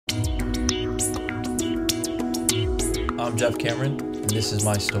I'm Geoff Cameron, and this is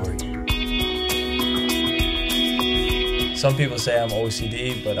my story. Some people say I'm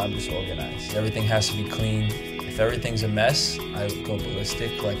OCD, but I'm just organized. Everything has to be clean. If everything's a mess, I go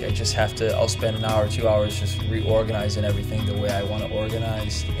ballistic. Like I'll spend an hour, 2 hours just reorganizing everything the way I want to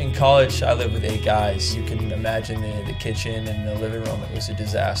organize. In college, I lived with 8 guys. You can imagine the kitchen and the living room, it was a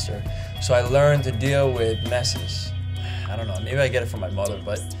disaster. So I learned to deal with messes. I don't know, maybe I get it from my mother,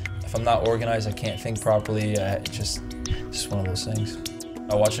 but if I'm not organized, I can't think properly. It's just one of those things.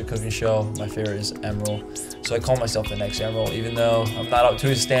 I watch a cooking show. My favorite is Emerald. So I call myself the next Emerald, even though I'm not up to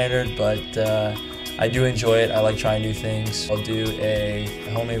his standard, but I do enjoy it. I like trying new things. I'll do a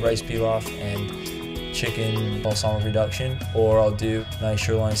homemade rice pilaf and chicken balsamic reduction, or I'll do a nice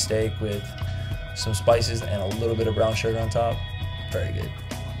sirloin steak with some spices and a little bit of brown sugar on top. Very good.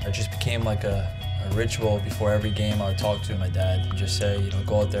 It just became like a ritual. Before every game, I would talk to my dad and just say,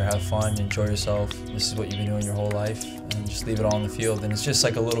 go out there, have fun, enjoy yourself. This is what you've been doing your whole life, and just leave it all on the field. And it's just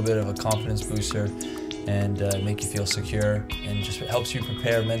like a little bit of a confidence booster and make you feel secure, and just helps you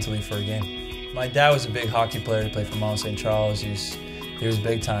prepare mentally for a game. My dad was a big hockey player. He played for Mount St. Charles. He was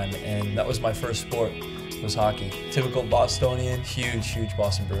big time, and that was my first sport, was hockey. Typical Bostonian, huge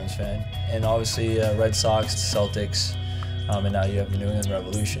Boston Bruins fan. And obviously Red Sox, Celtics, and now you have the New England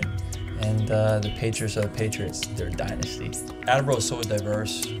Revolution. And the Patriots are the Patriots, they're a dynasty. Attleboro is so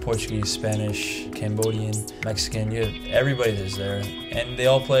diverse: Portuguese, Spanish, Cambodian, Mexican, you have everybody that's there. And they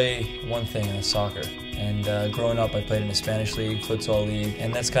all play one thing, and it's soccer. And growing up, I played in the Spanish league, futsal league,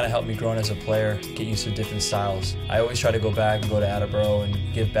 and that's kind of helped me grow as a player, get used to different styles. I always try to go back and go to Attleboro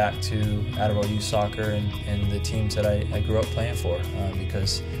and give back to Attleboro youth soccer and the teams that I grew up playing for,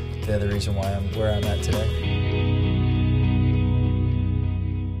 because they're the reason why I'm where I'm at today.